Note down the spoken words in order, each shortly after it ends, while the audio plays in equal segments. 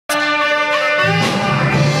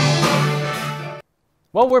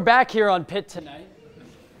Well, we're back here on Pitt Tonight,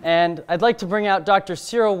 and I'd like to bring out Dr.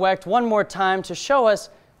 Cyril Wecht one more time to show us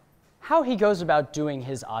how he goes about doing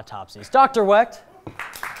his autopsies. Dr. Wecht.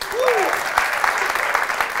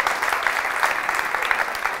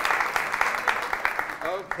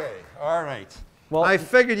 Okay, all right. Well, I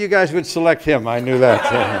figured you guys would select him. I knew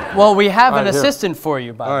that. Well, we have an assistant for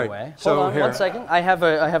you, by the way. So Hold on here. 1 second. I have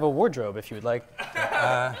a wardrobe if you would like.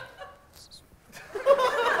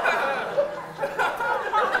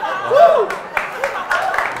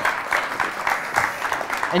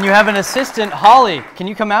 And you have an assistant, Holly. Can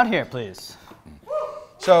you come out here, please?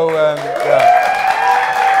 So,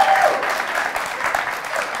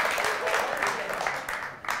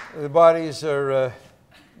 the bodies are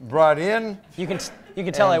brought in. You can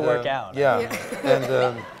tell I work out. Yeah,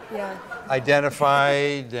 and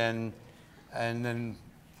identified, and then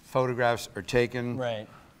photographs are taken. Right.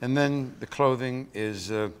 And then the clothing is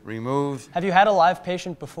removed. Have you had a live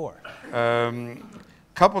patient before?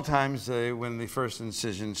 Couple times when the first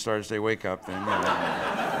incision starts, they wake up. Then.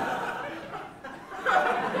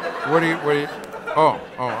 What do you? Oh,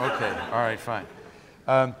 okay. All right, fine.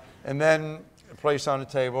 And then placed on a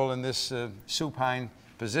table in this supine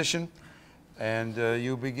position, and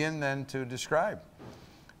you begin then to describe.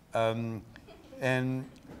 And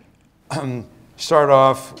start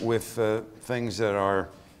off with things that are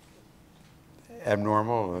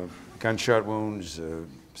abnormal, gunshot wounds,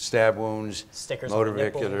 stab wounds, stickers motor on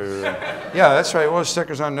nipples. vehicular. Yeah, that's right. Well,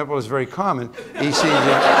 stickers on nipple is very common.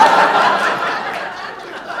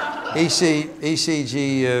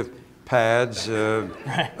 ECG pads,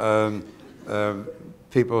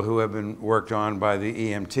 people who have been worked on by the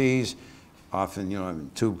EMTs, often, a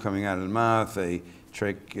tube coming out of the mouth, a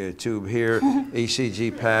trach tube here,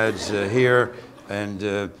 ECG pads here,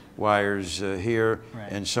 and wires here, right,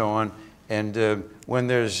 and so on. And when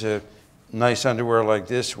there's nice underwear like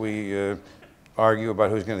this, we argue about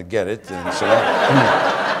who's going to get it, and so on.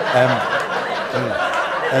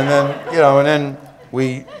 and then, and then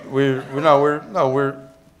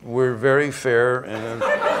we're very fair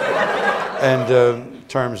in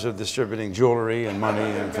terms of distributing jewelry and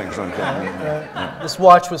money and things like that. Yeah. This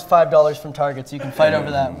watch was $5 from Target, so you can fight over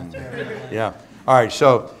that with your. Yeah. All right.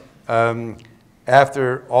 So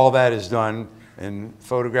after all that is done and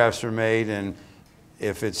photographs are made, and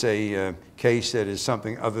if it's a case that is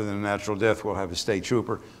something other than a natural death, we'll have a state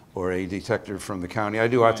trooper or a detective from the county. I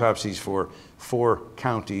do autopsies for 4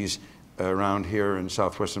 counties around here in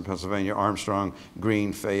southwestern Pennsylvania: Armstrong,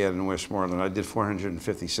 Greene, Fayette, and Westmoreland. I did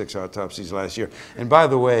 456 autopsies last year. And by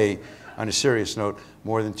the way, on a serious note,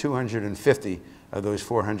 more than 250 of those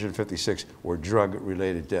 456 were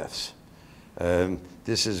drug-related deaths.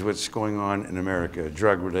 This is what's going on in America,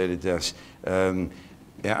 drug-related deaths. Yeah,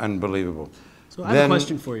 unbelievable. So I have a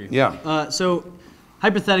question for you. Yeah. So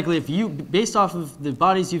hypothetically, if you, based off of the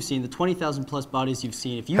bodies you've seen, the 20,000 plus bodies you've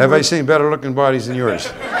seen, if you have I seen better looking bodies than yours?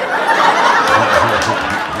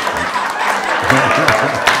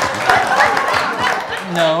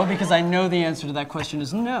 No, because I know the answer to that question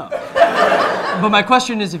is no. But my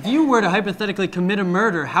question is, if you were to hypothetically commit a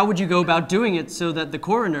murder, how would you go about doing it so that the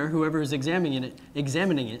coroner, whoever is examining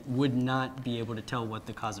it, would not be able to tell what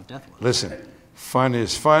the cause of death was? Listen, fun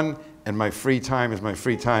is fun, and my free time is my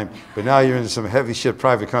free time. But now you're in some heavy shit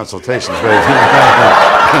private consultations, baby.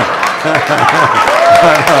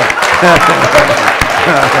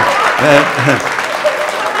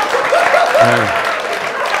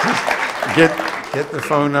 Get the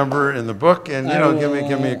phone number in the book, and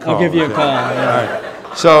give me a call. I'll give you a call. Okay. Yeah. All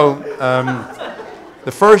right. So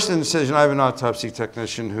the first incision, I have an autopsy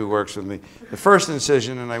technician who works with me. The first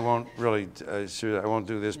incision, and I won't really, I won't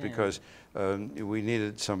do this because we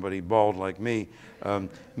needed somebody bald like me.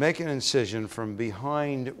 Make an incision from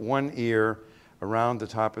behind one ear around the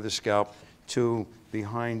top of the scalp to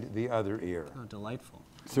behind the other ear. Oh, delightful.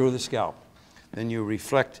 Through the scalp. Then you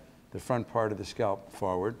reflect the front part of the scalp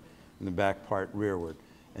forward and the back part rearward.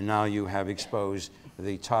 And now you have exposed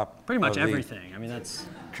the top pretty much of everything. I mean, that's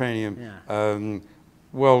cranium. Yeah.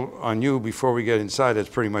 Well, on you, before we get inside, that's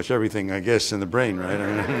pretty much everything, I guess, in the brain, right?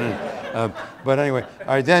 But anyway, all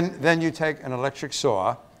right, then you take an electric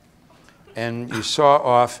saw and you saw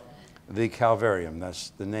off the calvarium. That's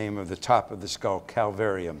the name of the top of the skull,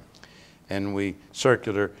 calvarium. And we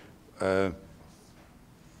circular, and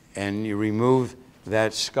you remove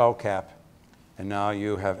that skull cap, and now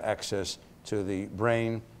you have access to the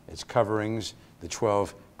brain, its coverings, the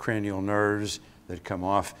 12 cranial nerves that come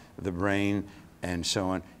off the brain, and so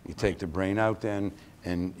on. You take the brain out then,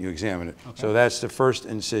 and you examine it. Okay. So that's the first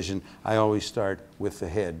incision. I always start with the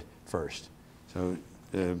head first. So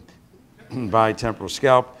bitemporal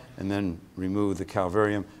scalp, and then remove the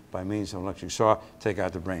calvarium by means of an electric saw, take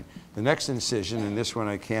out the brain. The next incision, and this one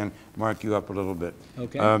I can mark you up a little bit.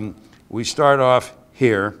 Okay. We start off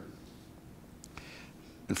here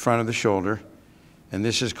in front of the shoulder, and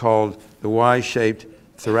this is called the Y-shaped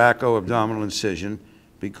thoraco-abdominal incision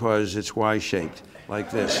because it's Y-shaped,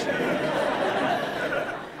 like this.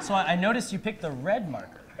 So I noticed you picked the red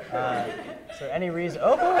marker. Is there any reason?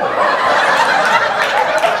 Oh!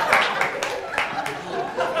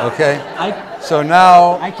 Okay. So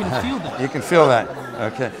now I can feel that. You can feel that.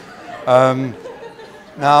 Okay.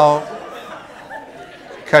 Now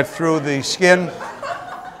cut through the skin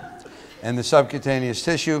and the subcutaneous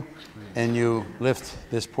tissue, and you lift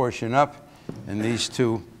this portion up and these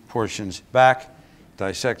two portions back,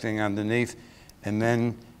 dissecting underneath, and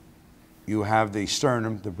then you have the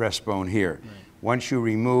sternum, the breastbone here. Right. Once you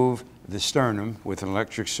remove the sternum with an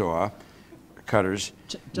electric saw, cutters,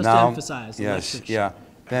 just to emphasize. Yes, yeah.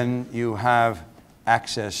 Then you have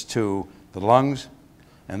access to the lungs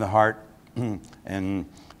and the heart and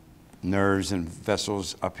nerves and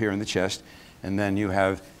vessels up here in the chest, and then you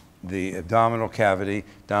have the abdominal cavity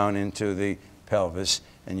down into the pelvis,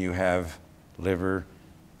 and you have liver,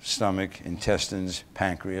 stomach, intestines,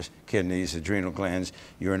 pancreas, kidneys, adrenal glands,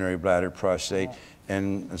 urinary bladder, prostate,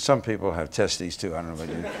 and some people have testes too. I don't know about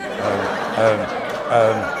you.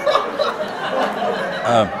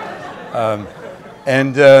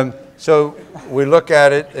 So we look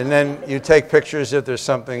at it, and then you take pictures if there's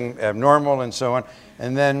something abnormal and so on,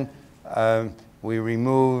 and then we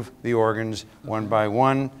remove the organs one by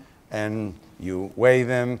one, and you weigh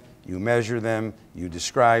them, you measure them, you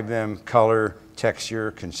describe them, color,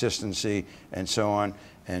 texture, consistency, and so on.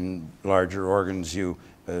 And larger organs you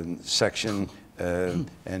section and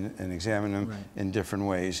examine them in different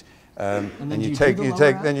ways. And then you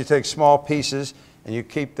take small pieces and you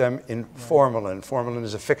keep them in formalin. Formalin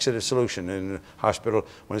is a fixative solution in a hospital.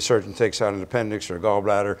 When a surgeon takes out an appendix or a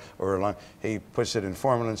gallbladder or a lung, he puts it in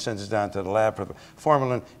formalin, sends it down to the lab.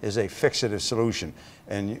 Formalin is a fixative solution,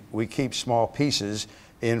 and we keep small pieces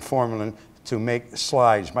in formalin to make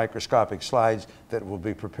slides, microscopic slides that will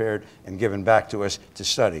be prepared and given back to us to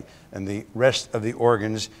study. And the rest of the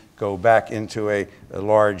organs go back into a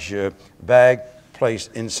large bag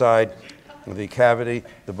placed inside the cavity.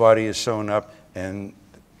 The body is sewn up and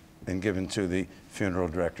given to the funeral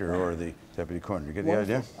director or the deputy coroner. You get the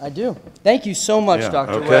idea? I do. Thank you so much,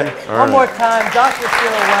 Dr. Okay. Wecht. One more time, Dr.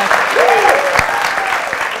 Cyril Wecht.